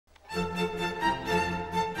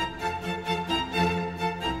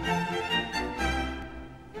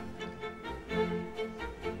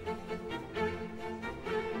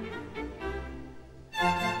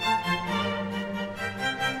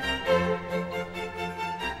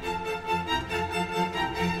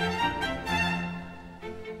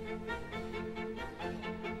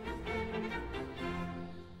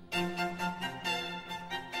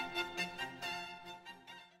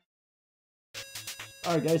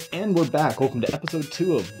Alright guys, and we're back. Welcome to episode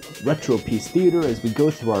 2 of Retropiece Theatre as we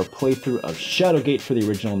go through our playthrough of Shadowgate for the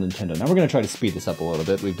original Nintendo. Now we're going to try to speed this up a little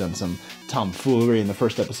bit. We've done some tomfoolery in the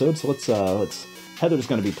first episode, so let's Heather's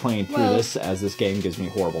going to be playing through this as this game gives me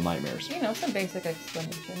horrible nightmares. You know, some basic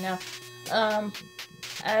explanation. Now,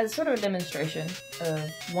 as sort of a demonstration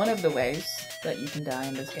of one of the ways that you can die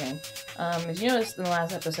in this game, as you noticed in the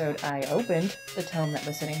last episode, I opened the tome that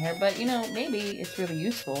was sitting here, but, you know, maybe it's really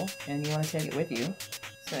useful, and you want to take it with you.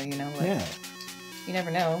 So, you know, you never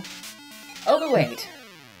know. Oh, but wait.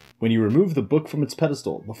 When you remove the book from its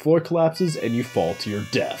pedestal, the floor collapses and you fall to your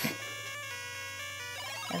death.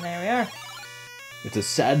 And there we are. It's a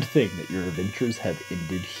sad thing that your adventures have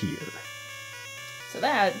ended here. So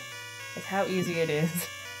that is how easy it is.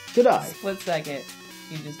 To die. Split second,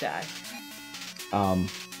 you just die. So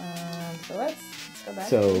let's go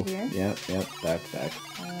back over here. Yep, back.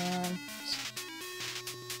 I'm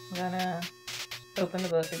gonna open the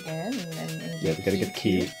book again and we gotta get the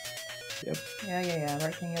key. Yep. Yeah,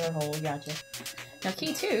 rectangular hole, gotcha. Now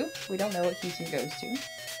key 2, we don't know what key 2 goes to.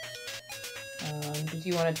 Did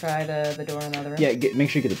you want to try the door in the other room? Yeah, make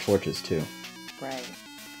sure you get the torches too. Right.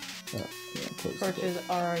 Close torches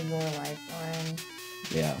are your lifeline.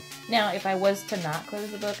 Yeah. Now, if I was to not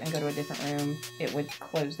close the book and go to a different room, it would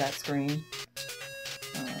close that screen.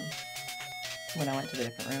 When I went to the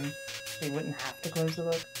different room, so you wouldn't have to close the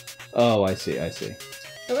book. Oh, I see.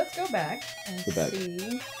 So let's go back and see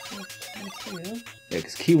key 2. Yeah,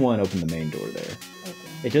 because key 1 opened the main door there. Okay.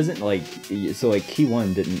 It doesn't, like, so, like, key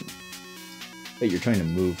 1 didn't, but you're trying to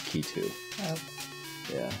move key 2. Oh.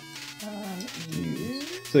 Yeah.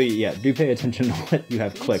 Use. So, yeah, do pay attention to what you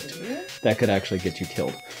have clicked. 2. That could actually get you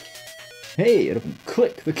killed. Hey, it opened.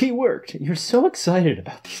 Click! The key worked! You're so excited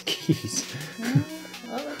about these keys.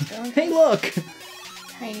 Well, let's go. Hey, look!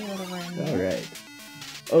 Tiny little room. Alright.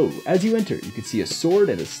 Oh, as you enter, you can see a sword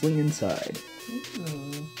and a sling inside.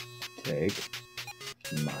 Ooh. Take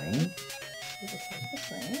mine.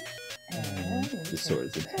 And the sword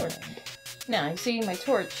is in hand. Now, you see my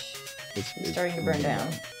torch is starting to burn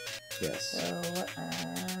down. Yes. So what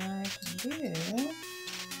I can do...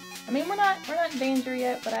 I mean, we're not in danger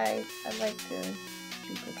yet, but I like to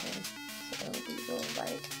duplicate. So we go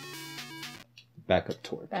like... Backup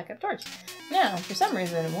torch. Backup torch. Now, for some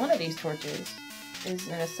reason, one of these torches is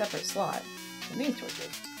in a separate slot from these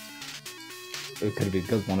torches. It could be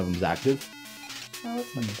because one of them's active. Well,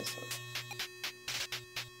 let's look at this torch.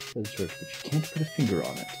 There's a torch, but you can't put a finger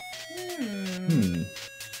on it.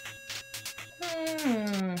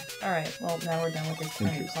 Alright, well, now we're done with this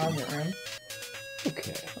tiny closet room.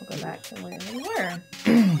 Okay. We'll go back to where we were.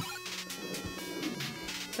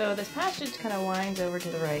 So this passage kind of winds over to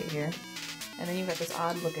the right here. And then you've got this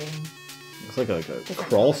odd looking... Looks like a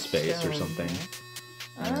crawl space or something.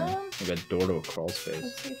 Like a door to a crawl space.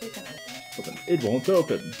 Let's see if we can open it. It won't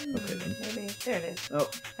open. Okay then. Maybe. There it is. Oh.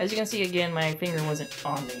 As you can see again, my finger wasn't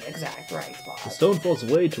on the exact right spot. The stone falls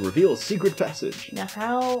away to reveal a secret passage. Now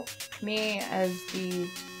how me, as the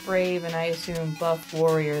brave and I assume buff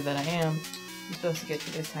warrior that I am supposed to get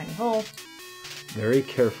to this tiny hole? Very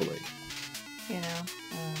carefully. You know.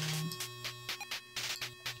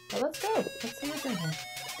 Well, let's go. Let's see what's in here.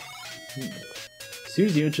 As soon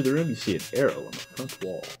as you enter the room, you see an arrow on the front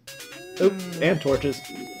wall. Oh, and torches.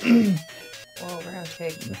 Well, we're gonna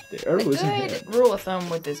take the arrow is in here. Good rule of thumb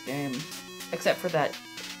with this game, except for that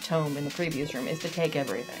tome in the previous room, is to take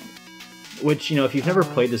everything. Which, you know, if you've never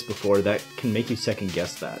played this before, that can make you second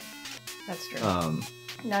guess that. That's true.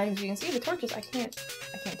 Now, as you can see, the torches, I can't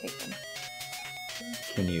take them.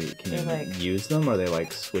 Can you like, use them? Are they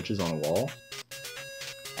like switches on a wall?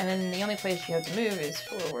 And then the only place you have to move is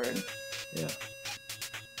forward. Yeah.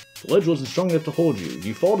 The ledge wasn't strong enough to hold you.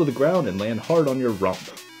 You fall to the ground and land hard on your rump.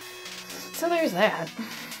 So there's that.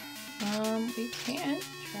 We can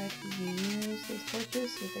try to use these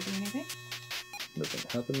torches, see if they do anything. Nothing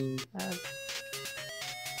happened.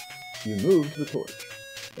 You moved the torch.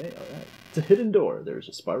 Okay, alright. It's a hidden door. There's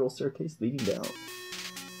a spiral staircase leading down.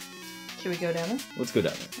 Should we go down there? Let's go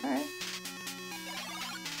down there. Alright.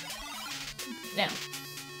 Now,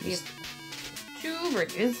 we have 2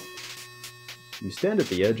 bridges. You stand at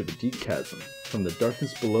the edge of a deep chasm. From the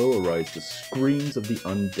darkness below arise the screams of the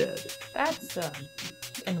undead. That's,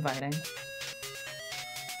 inviting.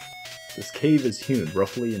 This cave is hewn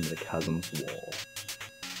roughly into the chasm's wall.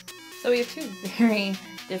 So we have 2 very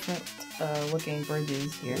different looking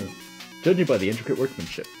bridges here. Yeah. Judging by the intricate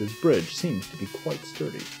workmanship, this bridge seems to be quite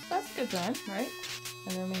sturdy. That's a good sign, right?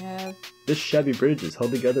 And then we have... This shabby bridge is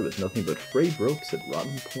held together with nothing but frayed ropes and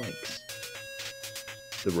rotten planks.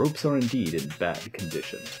 The ropes are indeed in bad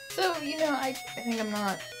condition. So, you know, I think I'm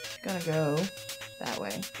not gonna go that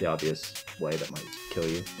way. The obvious way that might kill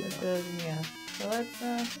you. Yeah. So let's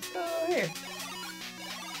go over here.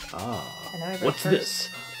 Ah, what's this?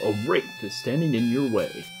 A wraith is standing in your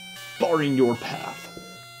way, barring your path.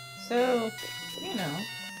 So, you know,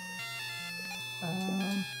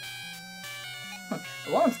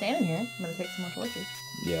 while I'm standing here, I'm gonna take some more torches.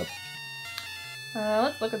 Yep.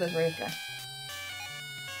 Let's look at this wraith guy.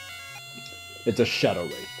 It's a shadow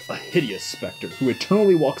wraith, a hideous specter who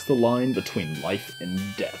eternally walks the line between life and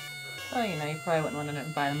death. Oh, you know, you probably wouldn't want to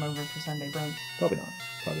invite him over for Sunday brunch. Probably not.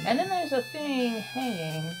 And then there's a thing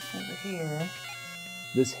hanging over here.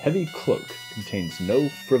 This heavy cloak contains no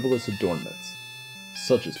frivolous adornments,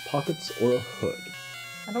 such as pockets or a hood.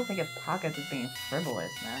 I don't think of pockets as being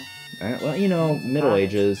frivolous, man. Well, you know, Middle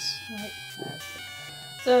Ages.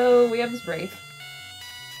 So, we have this wraith.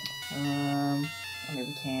 I mean,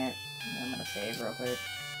 we can't. I'm gonna save real quick.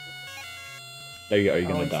 Are you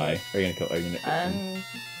gonna die? Are you gonna kill? Are you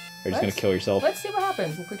just gonna kill yourself? Let's see what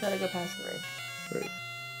happens if we try to go past the wraith. Right.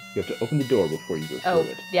 You have to open the door before you go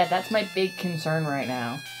through it. Yeah, that's my big concern right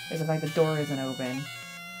now. Is the fact the door isn't open.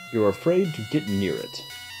 You're afraid to get near it.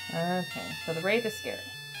 Okay, so the wraith is scary.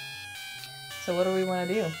 So what do we want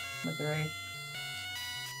to do with the wraith?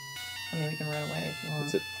 I mean, we can run away if you want.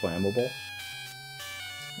 Is it flammable?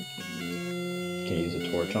 Can you use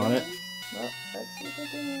a torch on it? Well, let's see what we're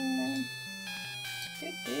doing.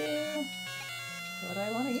 What do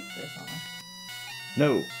I want to use this on?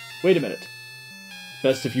 No. Wait a minute.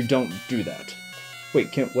 Best if you don't do that.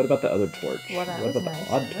 Wait, what about the other torch? What about the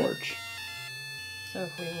odd torch? So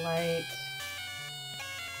if we light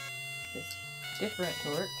this different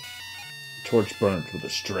torch. Torch burns with a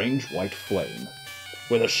strange white flame.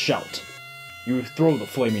 With a shout, you throw the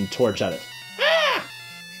flaming torch at it. Ah!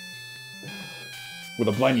 With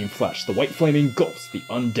a blinding flash, the white flame engulfs the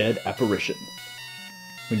undead apparition.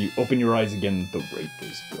 When you open your eyes again, the wraith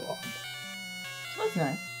is gone. That's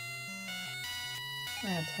nice. I'm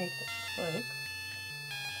gonna take this cloak.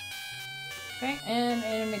 Okay, and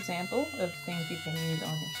in an example of things you can use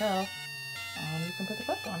on yourself, you can put the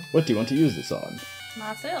cloak on. What do you want to use this on?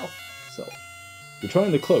 Myself. So, you try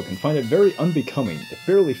on the cloak and find it very unbecoming. It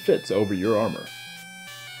barely fits over your armor.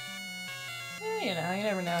 You know, you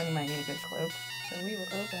never know when you might need a good cloak. So we will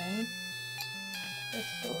open this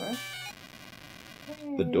door.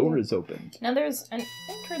 The door is open. Now there's an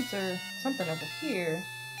entrance or something over here,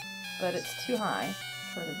 but it's too high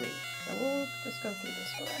for the reach. So we'll just go through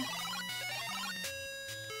this door.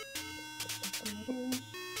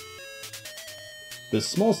 The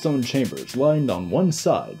small stone chamber is lined on one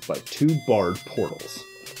side by 2 barred portals.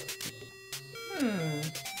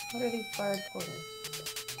 What are these barred portals?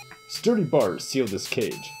 Sturdy bars seal this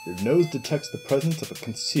cage. Your nose detects the presence of a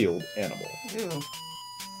concealed animal. Ew.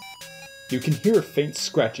 You can hear a faint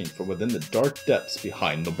scratching from within the dark depths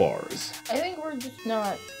behind the bars. I think we're just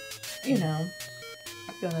not, you know,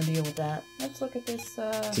 gonna deal with that. Let's look at this,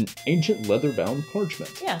 It's an ancient leather-bound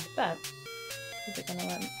parchment. Yeah, that. Is it gonna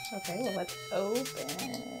let me? Okay, well, let's open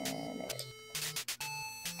it.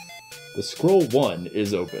 The scroll 1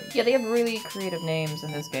 is open. Yeah, they have really creative names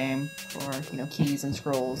in this game for, you know, keys and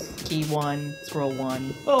scrolls. Key 1, scroll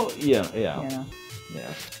 1. Oh, yeah. Yeah.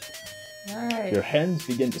 Alright. Your hands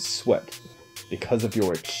begin to sweat because of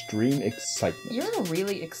your extreme excitement. You're a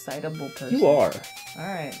really excitable person. You are.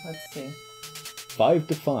 Alright, let's see. 5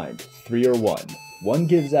 to find, 3 or 1. 1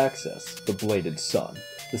 gives access, the bladed sun.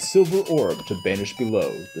 The silver orb to banish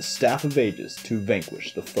below, the staff of ages to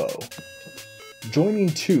vanquish the foe. Joining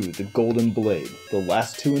 2, the golden blade, the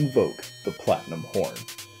last to invoke, the platinum horn.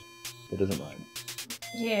 It doesn't rhyme.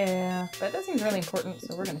 Yeah, but that seems really important,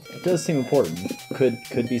 so we're gonna take it. It does seem important.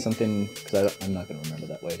 Could be something, because I'm not going to remember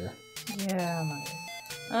that later. Yeah, I'm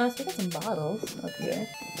not. So we got some bottles up here.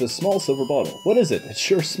 It's a small silver bottle. What is it? It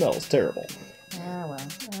sure smells terrible. Ah, well.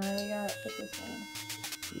 We got this one.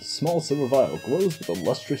 The small silver vial glows with a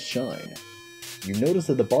lustrous shine. You notice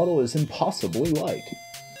that the bottle is impossibly light.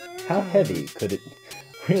 How heavy could it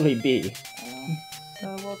really be?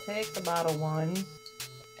 So we'll take the bottle 1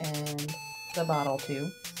 and the bottle 2.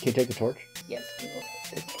 Can you take a torch? Yes, we will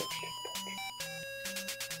take the torch.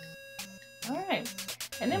 Alright.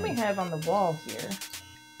 And then we have on the wall here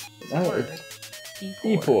this word.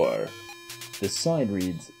 Epor. The sign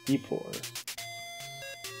reads Epor.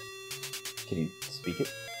 Can you speak it?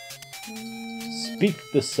 Speak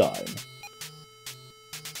the sign.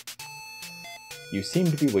 You seem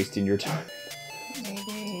to be wasting your time.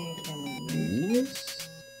 Maybe can we use this?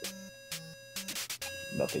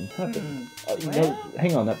 Nothing happened. Well, no,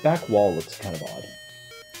 hang on, that back wall looks kind of odd.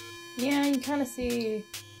 Yeah, you kind of see...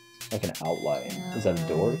 Like an outline. Is that a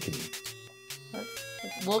door? Can you...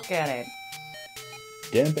 Let's look at it.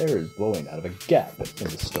 damp air is blowing out of a gap in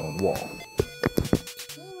the stone wall.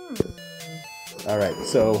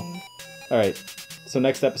 Alright, so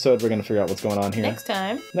next episode we're going to figure out what's going on here. Next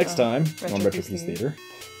time on Retropiece Theater.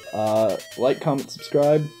 Like, comment,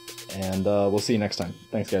 subscribe, and we'll see you next time.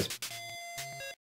 Thanks, guys.